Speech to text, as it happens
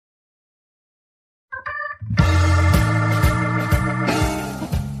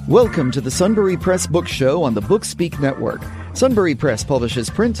Welcome to the Sunbury Press Books Show on the Bookspeak Network. Sunbury Press publishes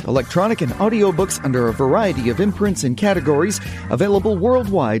print, electronic, and audiobooks under a variety of imprints and categories, available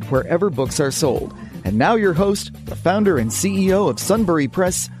worldwide wherever books are sold. And now your host, the founder and CEO of Sunbury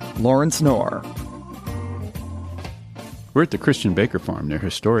Press, Lawrence Knorr. We're at the Christian Baker Farm near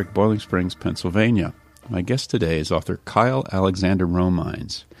historic Boiling Springs, Pennsylvania. My guest today is author Kyle Alexander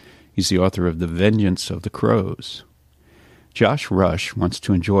Romines. He's the author of The Vengence of the Crows. Josh Rush wants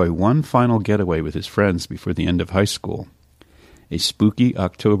to enjoy one final getaway with his friends before the end of high school. A spooky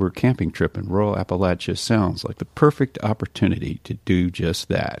October camping trip in rural Appalachia sounds like the perfect opportunity to do just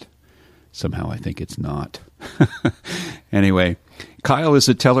that. Somehow I think it's not. Anyway, Kyle is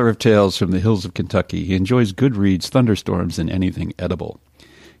a teller of tales from the hills of Kentucky. He enjoys good reads, thunderstorms, and anything edible.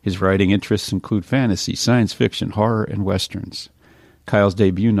 His writing interests include fantasy, science fiction, horror, and westerns. Kyle's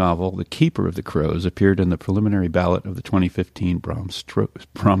debut novel, The Keeper of the Crows, appeared in the preliminary ballot of the 2015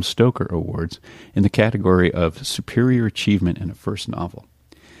 Bram Stoker Awards in the category of Superior Achievement in a First Novel.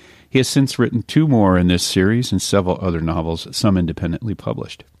 He has since written two more in this series and several other novels, some independently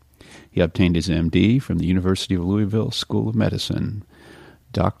published. He obtained his MD from the University of Louisville School of Medicine.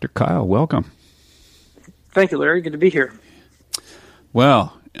 Dr. Kyle, welcome. Thank you, Larry. Good to be here.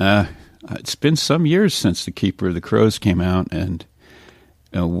 Well, it's been some years since The Keeper of the Crows came out, and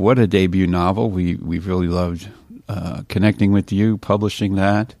what a debut novel. We've really loved connecting with you, publishing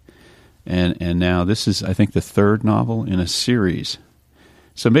that, and now this is, I think, the third novel in a series.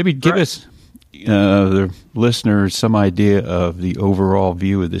 So maybe give us, the listeners, some idea of the overall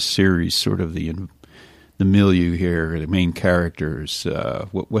view of this series, sort of the milieu here, the main characters,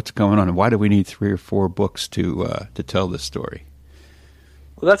 what's going on, and why do we need 3 or 4 books to tell this story?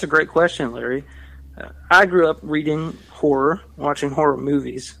 Well, that's a great question, Larry. I grew up reading horror, watching horror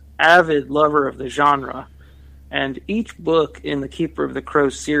movies, avid lover of the genre, and each book in the Keeper of the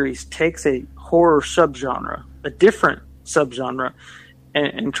Crows series takes a horror subgenre, a different subgenre,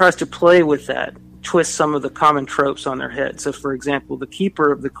 and tries to play with that, twist some of the common tropes on their head. So, for example, The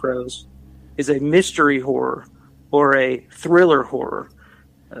Keeper of the Crows is a mystery horror or a thriller horror.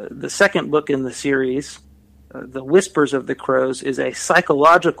 The second book in the series, The Whispers of the Crows, is a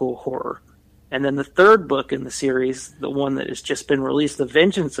psychological horror. And then the third book in the series, the one that has just been released, The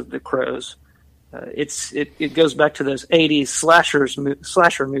Vengence of the Crows, it goes back to those 80s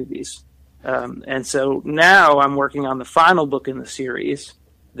slasher movies. And so now I'm working on the final book in the series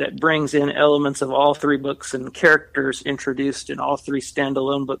that brings in elements of all 3 books and characters introduced in all 3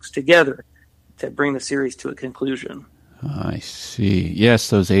 standalone books together to bring the series to a conclusion. I see. Yes,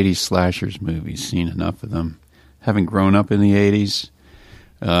 those 80s slashers movies, seen enough of them. Having grown up in the 80s,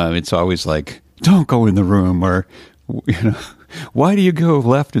 it's always like, don't go in the room, or, why do you go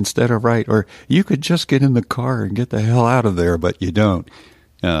left instead of right? Or you could just get in the car and get the hell out of there, but you don't.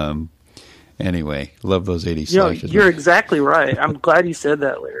 Anyway, love those 80s slashers. You're exactly right. I'm glad you said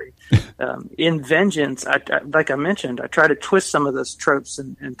that, Larry. In Vengeance, like I mentioned, I try to twist some of those tropes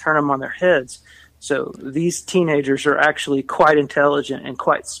and turn them on their heads. So these teenagers are actually quite intelligent and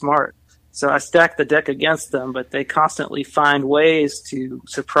quite smart. So I stack the deck against them, but they constantly find ways to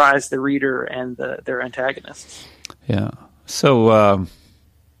surprise the reader and their antagonists. Yeah. So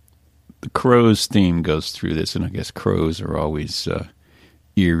the crows theme goes through this, and I guess crows are always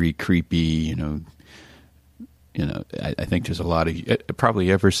eerie, creepy. I think there's a lot of,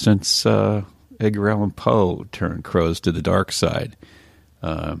 probably ever since Edgar Allan Poe turned crows to the dark side.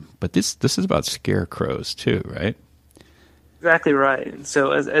 But this is about scarecrows too, right? Exactly right.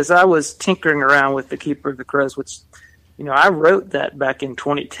 So as I was tinkering around with The Keeper of the Crows, which, I wrote that back in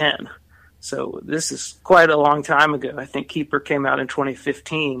 2010. So this is quite a long time ago. I think Keeper came out in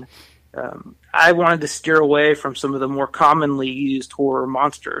 2015. I wanted to steer away from some of the more commonly used horror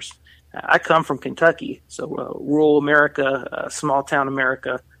monsters. I come from Kentucky, so rural America, small town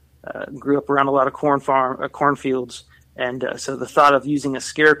America, grew up around a lot of cornfields. And so the thought of using a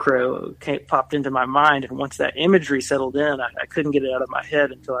scarecrow popped into my mind, and once that imagery settled in, I couldn't get it out of my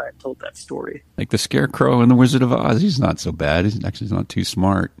head until I told that story. Like the Scarecrow in The Wizard of Oz, he's not so bad. He's actually not too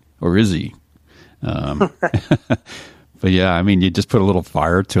smart. Or is he? But yeah, I mean, you just put a little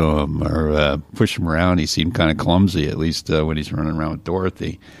fire to him or push him around. He seemed kind of clumsy, at least when he's running around with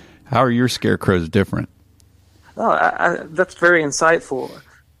Dorothy. How are your scarecrows different? Oh, that's very insightful.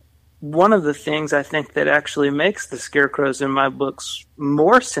 One of the things I think that actually makes the scarecrows in my books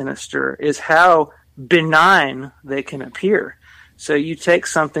more sinister is how benign they can appear. So you take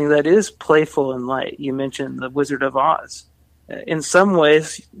something that is playful and light. You mentioned The Wizard of Oz. In some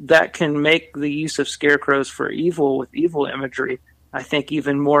ways, that can make the use of scarecrows for evil with evil imagery I think,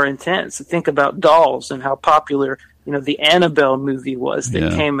 even more intense. Think about dolls and how popular, the Annabelle movie was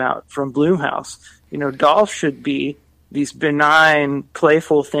that came out from Blumhouse. Dolls should be these benign,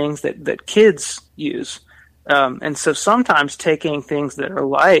 playful things that kids use. And so sometimes taking things that are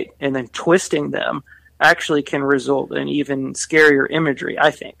light and then twisting them actually can result in even scarier imagery,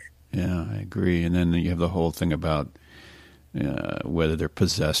 I think. Yeah, I agree. And then you have the whole thing about whether they're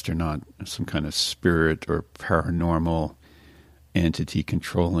possessed or not, some kind of spirit or paranormal entity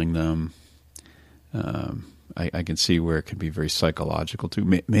controlling them. I can see where it can be very psychological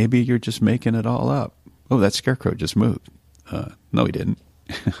too. Maybe you're just making it all up. Oh, that scarecrow just moved. No, he didn't.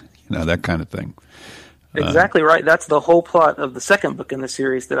 That kind of thing. Exactly right. That's the whole plot of the second book in the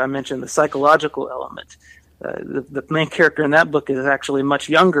series that I mentioned, the psychological element. The main character in that book is actually much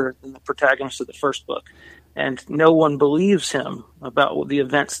younger than the protagonist of the first book, and no one believes him about the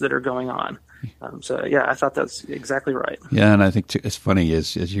events that are going on. I thought that's exactly right. Yeah, and I think it's funny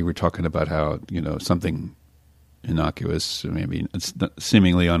as you were talking about how, something innocuous, maybe it's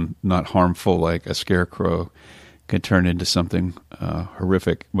seemingly not harmful, like a scarecrow, can turn into something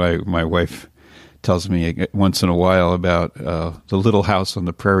horrific. My wife tells me once in a while about the Little House on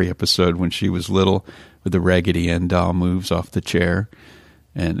the Prairie episode when she was little, where the Raggedy Ann doll moves off the chair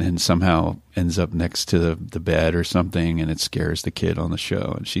and somehow ends up next to the bed or something, and it scares the kid on the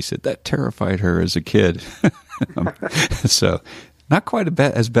show. And she said that terrified her as a kid. So not quite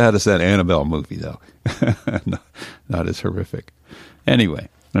as bad as that Annabelle movie, though. No, not as horrific. Anyway,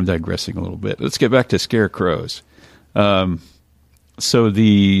 I'm digressing a little bit. Let's get back to scarecrows. So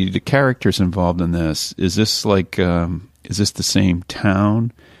the characters involved in this, is this the same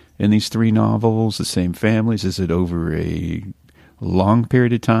town in these three novels, the same families? Is it over a long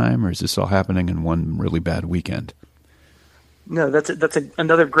period of time, or is this all happening in one really bad weekend? No, that's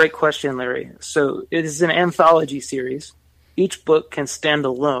another great question, Larry. So it is an anthology series. Each book can stand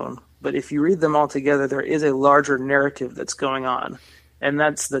alone, but if you read them all together, there is a larger narrative that's going on. And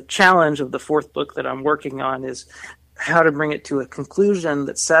that's the challenge of the fourth book that I'm working on, is how to bring it to a conclusion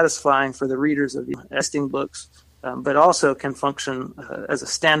that's satisfying for the readers of the existing books, but also can function as a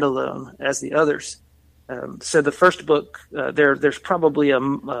standalone as the others. So the first book, there's probably a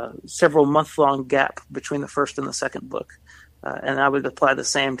several month-long gap between the first and the second book, and I would apply the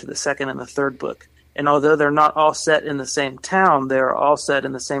same to the second and the third book. And although they're not all set in the same town, they're all set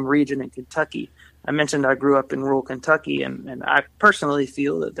in the same region in Kentucky. I mentioned I grew up in rural Kentucky, and I personally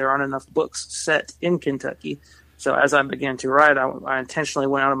feel that there aren't enough books set in Kentucky. So as I began to write, I intentionally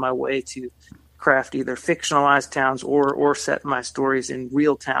went out of my way to craft either fictionalized towns or set my stories in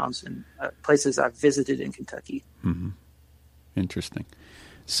real towns and places I've visited in Kentucky. Mm-hmm. Interesting.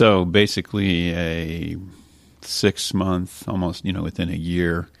 So basically a 6 month, almost, within a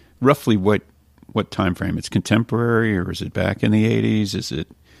year, roughly what time frame? It's contemporary, or is it back in the 80s? Is it,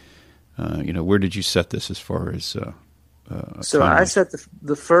 where did you set this as far as So I set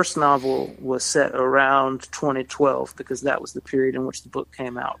the first novel was set around 2012 because that was the period in which the book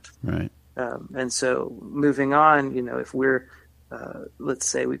came out. Right. And so moving on, if we're, let's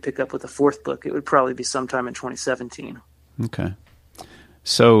say we pick up with the fourth book, it would probably be sometime in 2017. Okay.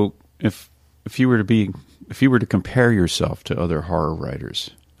 So if you were to compare yourself to other horror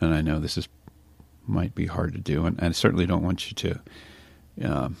writers, and I know this might be hard to do, and I certainly don't want you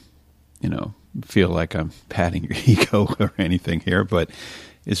to, feel like I'm patting your ego or anything here, but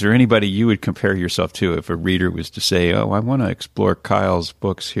is there anybody you would compare yourself to if a reader was to say, oh, I want to explore Kyle's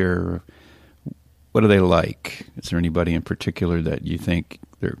books here? What are they like? Is there anybody in particular that you think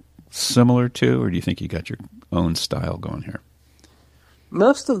they're similar to, or do you think you got your own style going here?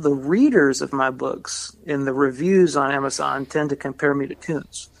 Most of the readers of my books in the reviews on Amazon tend to compare me to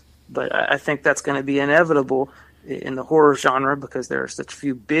Koontz, but I think that's going to be inevitable in the horror genre because there are such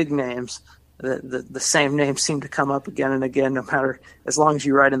few big names. The same names seem to come up again and again, no matter, as long as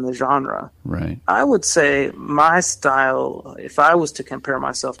you write in the genre. Right. I would say my style, if I was to compare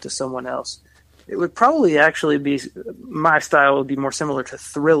myself to someone else, it would probably actually be, my style would be more similar to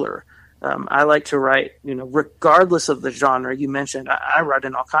thriller. I like to write, regardless of the genre. You mentioned I write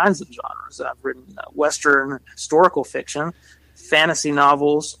in all kinds of genres. I've written Western historical fiction, fantasy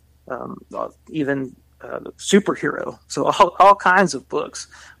novels, even superhero. So all kinds of books.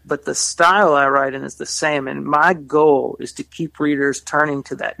 But the style I write in is the same, and my goal is to keep readers turning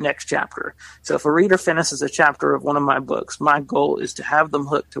to that next chapter. So if a reader finishes a chapter of one of my books, my goal is to have them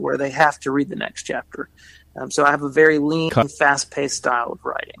hooked to where they have to read the next chapter. So I have a very lean, fast-paced style of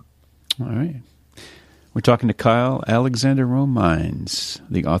writing. All right. We're talking to Kyle Alexander Romines,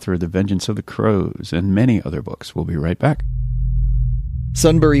 the author of The Vengeance of the Crows and many other books. We'll be right back.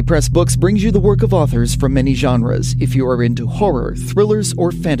 Sunbury Press Books brings you the work of authors from many genres. If you are into horror, thrillers,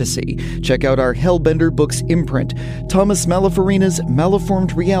 or fantasy, check out our Hellbender Books imprint, Thomas Malafarina's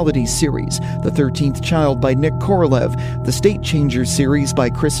Malformed Reality series, The 13th Child by Nick Korolev, The State Changers series by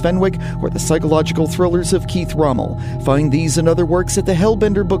Chris Fenwick, or the psychological thrillers of Keith Rommel. Find these and other works at the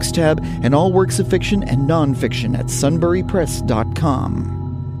Hellbender Books tab and all works of fiction and nonfiction at sunburypress.com.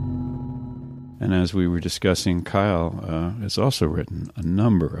 And as we were discussing, Kyle has also written a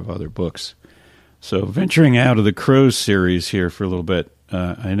number of other books. So venturing out of the Crows series here for a little bit,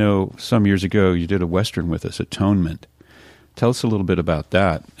 I know some years ago you did a Western with us, Atonement. Tell us a little bit about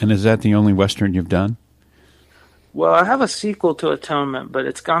that. And is that the only Western you've done? Well, I have a sequel to Atonement, but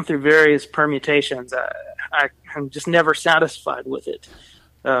it's gone through various permutations. I'm just never satisfied with it.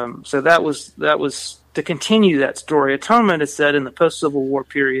 So that was to continue that story. Atonement is set in the post-Civil War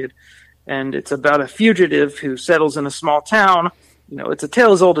period, and it's about a fugitive who settles in a small town. You know, it's a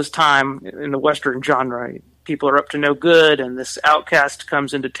tale as old as time in the Western genre. People are up to no good, and this outcast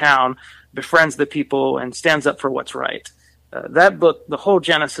comes into town, befriends the people, and stands up for what's right. That book, the whole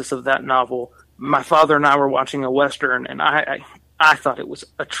genesis of that novel, my father and I were watching a Western, and I thought it was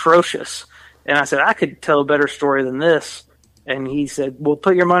atrocious. And I said, I could tell a better story than this. And he said, well,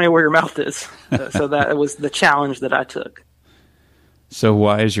 put your money where your mouth is. So that was the challenge that I took. So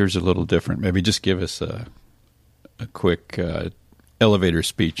why is yours a little different? Maybe just give us a quick elevator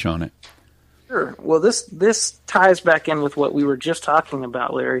speech on it. Sure. Well, this ties back in with what we were just talking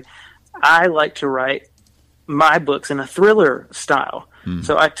about, Larry. I like to write my books in a thriller style.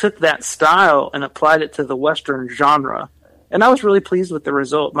 So I took that style and applied it to the Western genre. And I was really pleased with the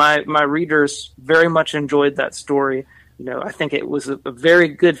result. My readers very much enjoyed that story. You know, I think it was a very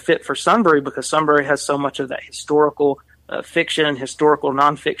good fit for Sunbury because Sunbury has so much of that historical fiction, historical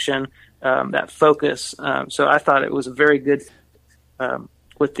nonfiction, that focus. So I thought it was a very good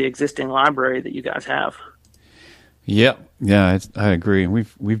with the existing library that you guys have. Yeah, I agree. And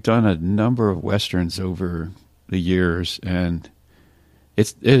we've done a number of Westerns over the years, and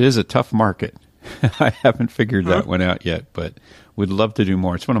it is a tough market. I haven't figured that one out yet, but would love to do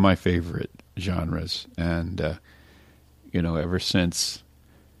more. It's one of my favorite genres, and ever since,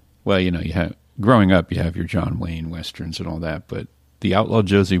 growing up, you have your John Wayne Westerns and all that, but the Outlaw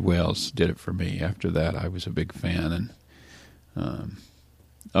Josie Wales did it for me. After that, I was a big fan, and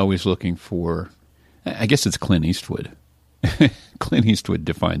always looking for, I guess it's Clint Eastwood. Clint Eastwood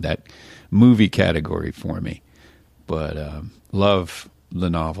defined that movie category for me, but love the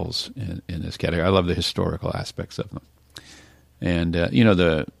novels in this category. I love the historical aspects of them. And,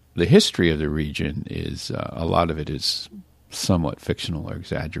 the history of the region is, a lot of it is somewhat fictional or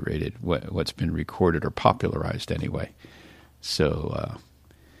exaggerated, what's been recorded or popularized anyway. So,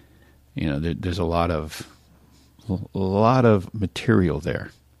 there's a lot of material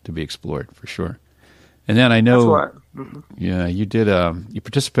there to be explored for sure. And then I know, you did, you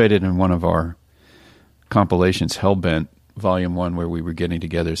participated in one of our compilations, Hellbent, Volume 1, where we were getting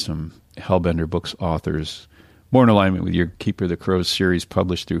together some Hellbender Books authors, more in alignment with your Keeper of the Crows series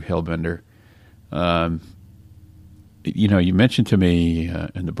published through Hellbender. You mentioned to me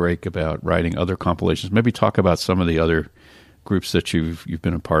in the break about writing other compilations. Maybe talk about some of the other groups that you've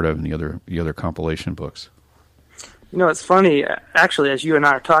been a part of and the other compilation books. It's funny, actually, as you and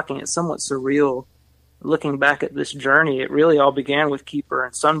I are talking, it's somewhat surreal looking back at this journey. It really all began with Keeper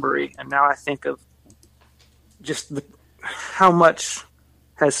and Sunbury, and now I think of just how much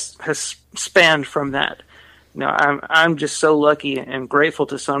has spanned from that. I'm just so lucky and grateful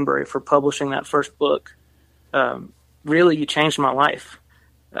to Sunbury for publishing that first book. Really, you changed my life.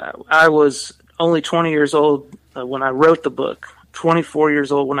 I was only 20 years old when I wrote the book, 24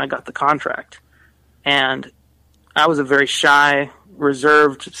 years old when I got the contract. And I was a very shy,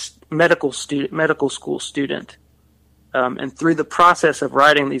 reserved medical school student. And through the process of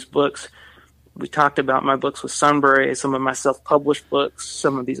writing these books, we talked about my books with Sunbury, some of my self-published books,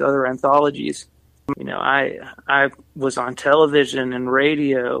 some of these other anthologies. I was on television and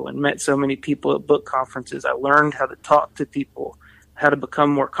radio and met so many people at book conferences. I learned how to talk to people, how to become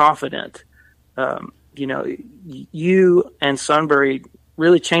more confident. You and Sunbury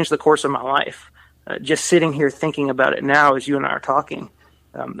really changed the course of my life. Just sitting here thinking about it now as you and I are talking.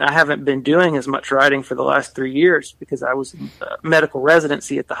 I haven't been doing as much writing for the last 3 years because I was in medical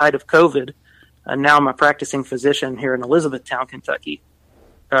residency at the height of COVID. Now I'm a practicing physician here in Elizabethtown, Kentucky.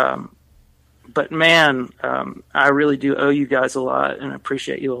 But man, I really do owe you guys a lot and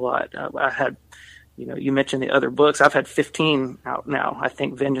appreciate you a lot. I had, you mentioned the other books. I've had 15 out now. I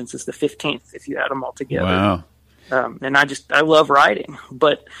think Vengence is the 15th if you add them all together. Wow. And I love writing.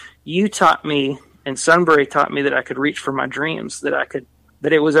 But you taught me, and Sunbury taught me that I could reach for my dreams, that I could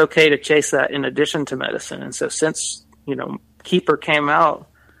that it was okay to chase that in addition to medicine. And so since, Keeper came out,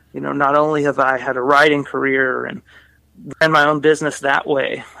 not only have I had a writing career and ran my own business that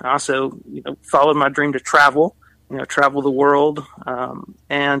way, I also, followed my dream to travel the world,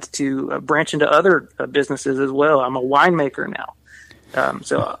 and to branch into other businesses as well. I'm a winemaker now.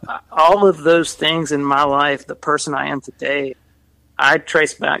 So all of those things in my life, the person I am today, I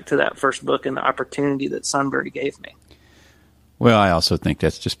trace back to that first book and the opportunity that Sunbury gave me. Well, I also think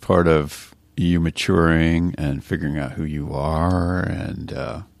that's just part of you maturing and figuring out who you are. And,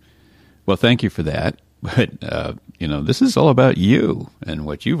 well, thank you for that. But, this is all about you and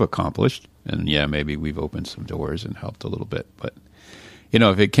what you've accomplished. And, yeah, maybe we've opened some doors and helped a little bit. But,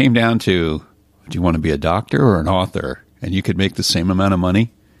 if it came down to, do you want to be a doctor or an author, and you could make the same amount of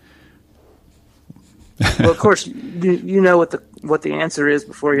money? Well, of course, you know what the answer is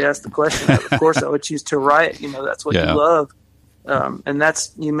before you ask the question. Of course, I would choose to write. That's what you love. And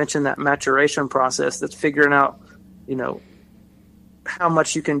you mentioned that maturation process. That's figuring out, how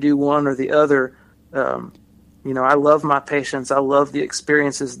much you can do one or the other. I love my patients. I love the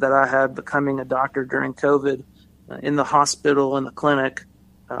experiences that I had becoming a doctor during COVID, in the hospital, in the clinic.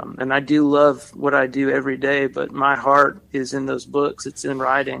 And I do love what I do every day, but my heart is in those books. It's in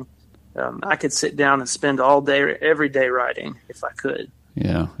writing. I could sit down and spend all day, every day writing if I could.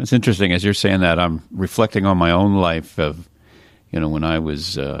 Yeah, it's interesting. As you're saying that, I'm reflecting on my own life of, when I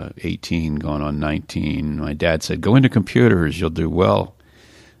was 18, going on 19, my dad said, go into computers, you'll do well.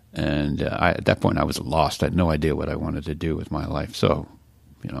 And at that point, I was lost. I had no idea what I wanted to do with my life. So,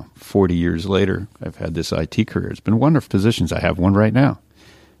 40 years later, I've had this IT career. It's been wonderful positions. I have one right now.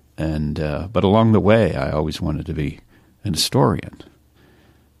 And but along the way, I always wanted to be an historian.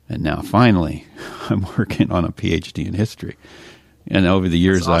 And now, finally, I'm working on a PhD in history. And over the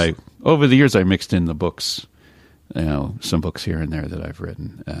years, I mixed in the books, some books here and there that I've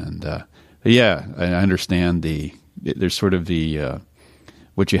written. And yeah, I understand there's sort of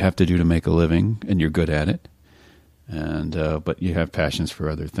what you have to do to make a living, and you're good at it. And but you have passions for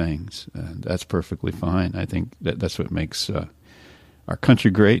other things, and that's perfectly fine. I think that's what makes our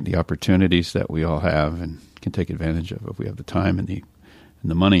country great, the opportunities that we all have and can take advantage of if we have the time and the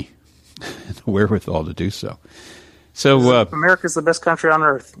money and the wherewithal to do so. So America's the best country on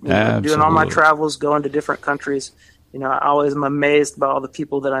earth. Doing all my travels, going to different countries. I always am amazed by all the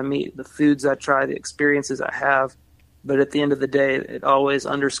people that I meet, the foods I try, the experiences I have. But at the end of the day, it always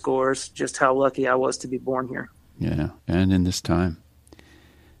underscores just how lucky I was to be born here. Yeah, and in this time.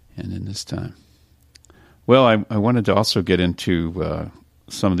 Well, I wanted to also get into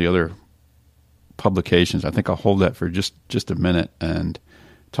some of the other publications. I think I'll hold that for just a minute and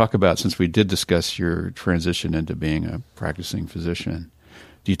talk about, since we did discuss your transition into being a practicing physician.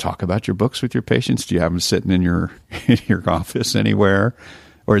 Do you talk about your books with your patients? Do you have them sitting in your office anywhere?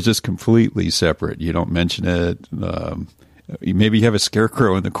 Or is this completely separate? You don't mention it? Maybe you have a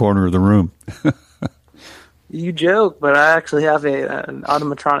scarecrow in the corner of the room. You joke, but I actually have an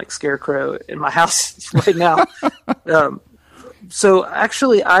automatronic scarecrow in my house right now. So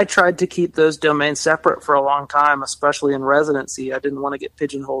actually, I tried to keep those domains separate for a long time, especially in residency. I didn't want to get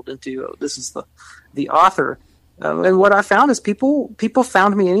pigeonholed into, this is the author. And what I found is people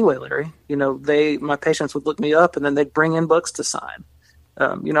found me anyway, Larry. My patients would look me up, and then they'd bring in books to sign.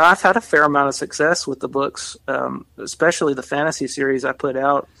 I've had a fair amount of success with the books, especially the fantasy series I put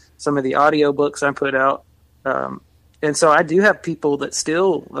out, some of the audio books I put out. And so I do have people that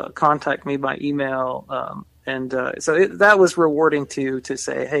still contact me by email. So that was rewarding to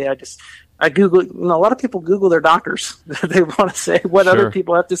say, hey, I Google, a lot of people Google their doctors. They want to say what other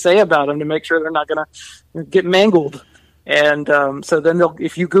people have to say about them to make sure they're not going to get mangled. And so then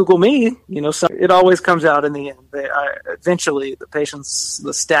if you Google me, it always comes out in the end. Eventually, the patients,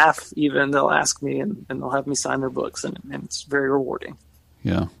 the staff even, they'll ask me and they'll have me sign their books, and it's very rewarding.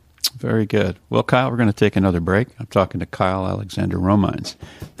 Yeah, very good. Well, Kyle, we're going to take another break. I'm talking to Kyle Alexander Romines,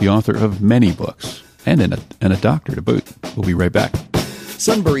 the author of many books and a doctor to boot. We'll be right back.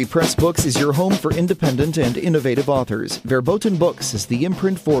 Sunbury Press Books is your home for independent and innovative authors. Verboten Books is the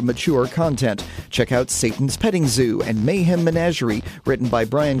imprint for mature content. Check out Satan's Petting Zoo and Mayhem Menagerie, written by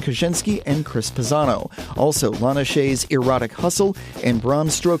Brian Kozinski and Chris Pisano. Also, Lana Shea's Erotic Hustle and Bram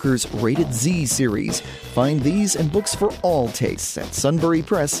Stoker's Rated Z series. Find these and books for all tastes at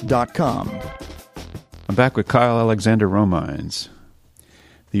sunburypress.com. I'm back with Kyle Alexander Romines,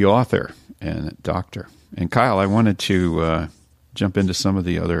 the author and doctor. And Kyle, I wanted to jump into some of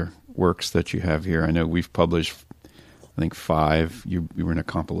the other works that you have here. I know we've published, I think, 5. You were in a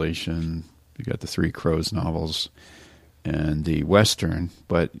compilation. You got the 3 Crows novels and the Western.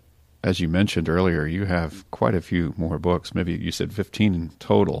 But as you mentioned earlier, you have quite a few more books. Maybe you said 15 in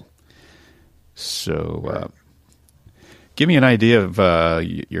total. So give me an idea of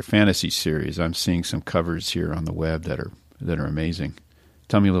your fantasy series. I'm seeing some covers here on the web that are amazing.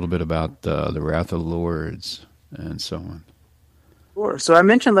 Tell me a little bit about the Wrath of Lords and so on. Sure. So I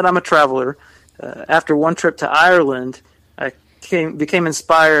mentioned that I'm a traveler. After one trip to Ireland, I became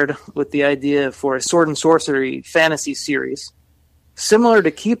inspired with the idea for a sword and sorcery fantasy series, similar to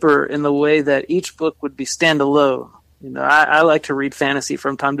Keeper in the way that each book would be standalone. I like to read fantasy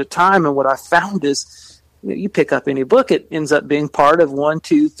from time to time, and what I found is you pick up any book, it ends up being part of 1,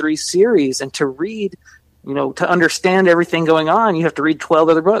 2, 3 series, and to read, to understand everything going on, you have to read 12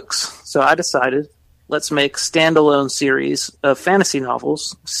 other books. So I decided, let's make standalone series of fantasy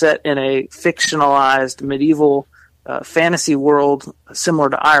novels set in a fictionalized medieval fantasy world similar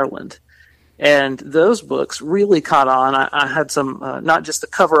to Ireland. And those books really caught on. I had some, not just the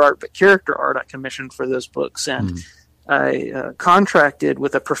cover art, but character art I commissioned for those books. And I contracted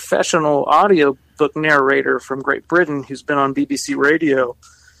with a professional audiobook narrator from Great Britain who's been on BBC Radio.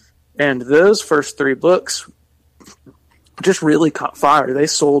 And those first 3 books just really caught fire. They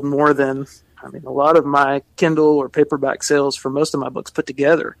sold more than, a lot of my Kindle or paperback sales for most of my books put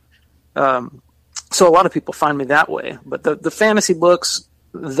together. So a lot of people find me that way. But the fantasy books,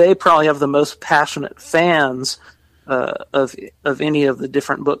 they probably have the most passionate fans of any of the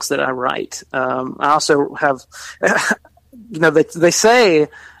different books that I write. I also have, they say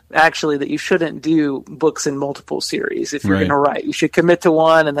actually that you shouldn't do books in multiple series. If you're going to write, you should commit to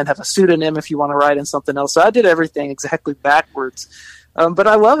one and then have a pseudonym if you want to write in something else. So I did everything exactly backwards. But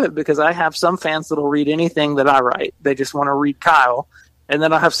I love it because I have some fans that'll read anything that I write. They just want to read Kyle. And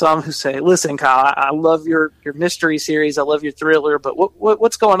then I have some who say, listen, Kyle, I love your mystery series. I love your thriller, but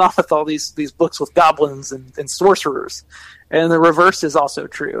what's going on with all these books with goblins and sorcerers? And the reverse is also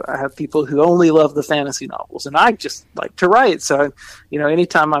true. I have people who only love the fantasy novels, and I just like to write. So,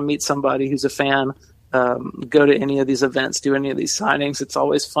 anytime I meet somebody who's a fan, go to any of these events, do any of these signings, it's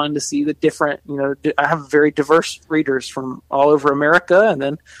always fun to see the different, I have very diverse readers from all over America. And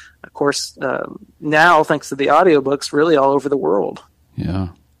then, of course, now, thanks to the audiobooks, really all over the world. Yeah,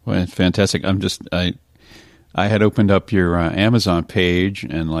 well, it's fantastic. I had opened up your Amazon page,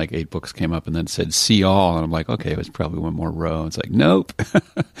 and like 8 books came up, and then said "see all," and I'm like, okay, it was probably one more row. It's like, nope,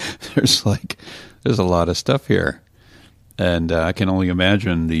 there's a lot of stuff here, and I can only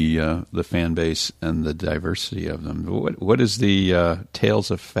imagine the fan base and the diversity of them. What is the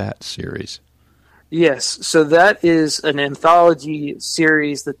Tales of Fat series? Yes, so that is an anthology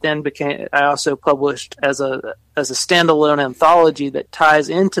series that then I also published as a standalone anthology that ties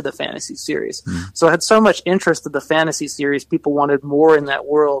into the fantasy series. So I had so much interest in the fantasy series, people wanted more in that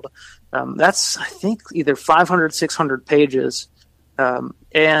world. That's, I think, either 500, 600 pages.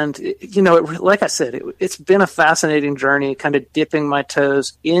 And, like I said, it's been a fascinating journey, kind of dipping my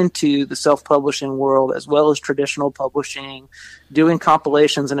toes into the self-publishing world as well as traditional publishing, doing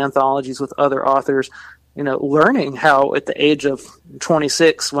compilations and anthologies with other authors, learning how at the age of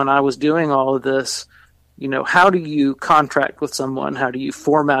 26, when I was doing all of this, how do you contract with someone? How do you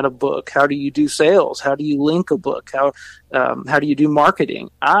format a book? How do you do sales? How do you link a book? How do you do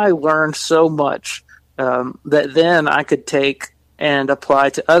marketing? I learned so much that then I could take and apply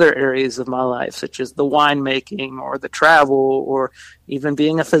to other areas of my life, such as the winemaking or the travel or even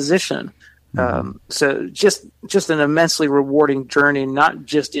being a physician. So just an immensely rewarding journey, not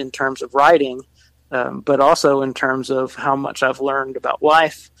just in terms of writing, but also in terms of how much I've learned about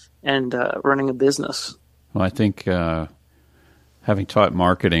life and running a business. Well, I think having taught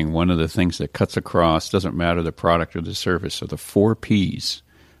marketing, one of the things that cuts across, doesn't matter the product or the service, so the 4 Ps: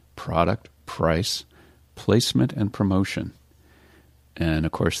 product, price, placement, and promotion. And,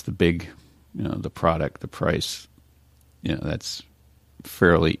 of course, the big, the product, the price, that's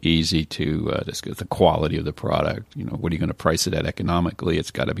fairly easy to discuss. The quality of the product, what are you going to price it at economically?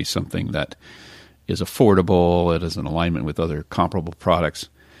 It's got to be something that is affordable, it is in alignment with other comparable products.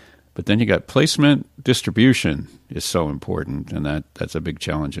 But then you got placement, distribution is so important, and that's a big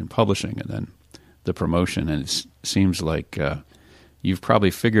challenge in publishing. And then the promotion, and it seems like you've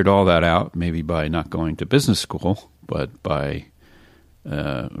probably figured all that out, maybe by not going to business school, but by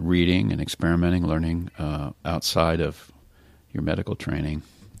reading and experimenting, learning outside of your medical training.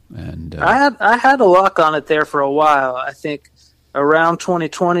 And I had a lock on it there for a while. I think around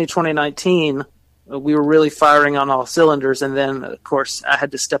 2020, 2019, we were really firing on all cylinders. And then, of course, I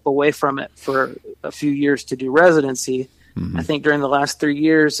had to step away from it for a few years to do residency. I think during the last 3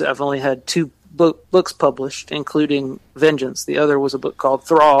 years, I've only had 2 books published, including Vengence. The other was a book called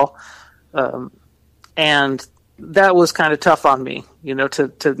Thrall. And that was kind of tough on me,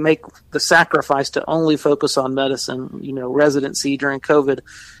 to make the sacrifice to only focus on medicine. Residency during COVID,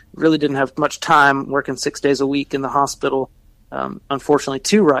 really didn't have much time, working 6 days a week in the hospital, unfortunately,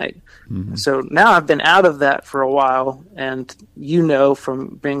 to write. Mm-hmm. So now I've been out of that for a while, and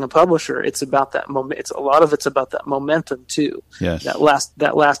from being a publisher, it's about that moment. A lot of it's about that momentum too. Yes.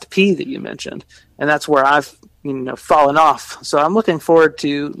 That last P that you mentioned, and that's where I've fallen off. So I'm looking forward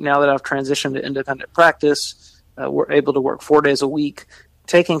to, now that I've transitioned to independent practice, we're able to work 4 days a week,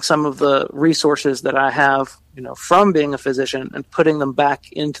 taking some of the resources that I have, from being a physician and putting them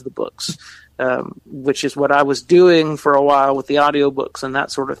back into the books, which is what I was doing for a while with the audiobooks and that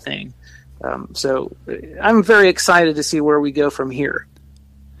sort of thing. So I'm very excited to see where we go from here.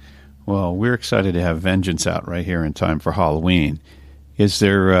 Well, we're excited to have Vengence out right here in time for Halloween. Is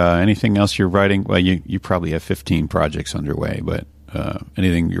there anything else you're writing? Well, you probably have 15 projects underway, but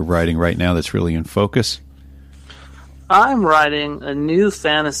anything you're writing right now that's really in focus? I'm writing a new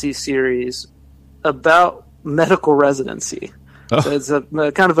fantasy series about medical residency. Oh. So it's a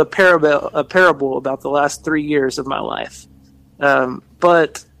kind of a parable about the last 3 years of my life.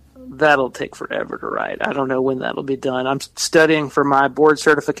 But that'll take forever to write. I don't know when that'll be done. I'm studying for my board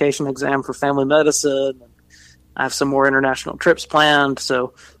certification exam for family medicine. I have some more international trips planned,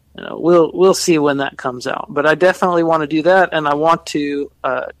 so we'll see when that comes out. But I definitely want to do that, and I want to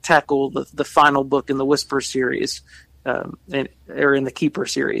tackle the final book in the Whisper series, or in the Keeper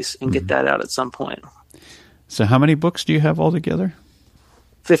series, and get that out at some point. So how many books do you have altogether?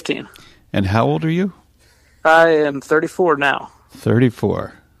 15. And how old are you? I am 34 now.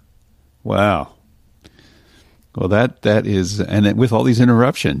 34. Wow. Well, that is, and with all these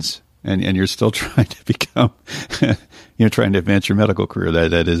interruptions, and you're still trying to become, trying to advance your medical career,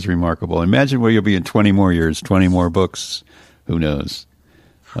 that is remarkable. Imagine where you'll be in 20 more years, 20 more books, who knows?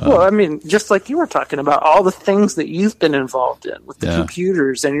 Well, I mean, just like you were talking about, all the things that you've been involved in with the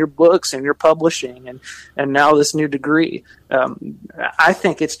computers and your books and your publishing and now this new degree. I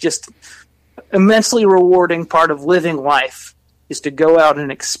think it's just immensely rewarding part of living life is to go out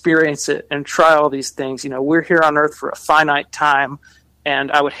and experience it and try all these things. We're here on Earth for a finite time,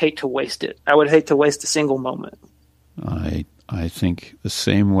 and I would hate to waste it. I would hate to waste a single moment. I think the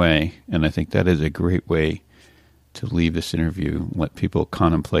same way, and I think that is a great way to leave this interview, let people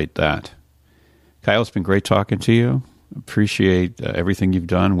contemplate that. Kyle, it's been great talking to you. Appreciate everything you've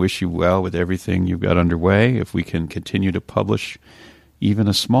done. Wish you well with everything you've got underway. If we can continue to publish even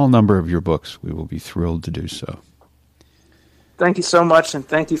a small number of your books, we will be thrilled to do so. Thank you so much, and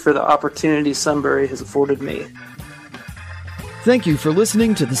thank you for the opportunity Sunbury has afforded me. Thank you for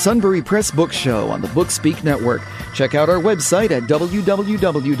listening to the Sunbury Press Books Show on the BookSpeak Network. Check out our website at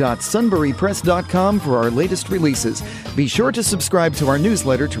www.sunburypress.com for our latest releases. Be sure to subscribe to our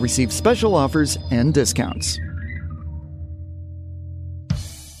newsletter to receive special offers and discounts.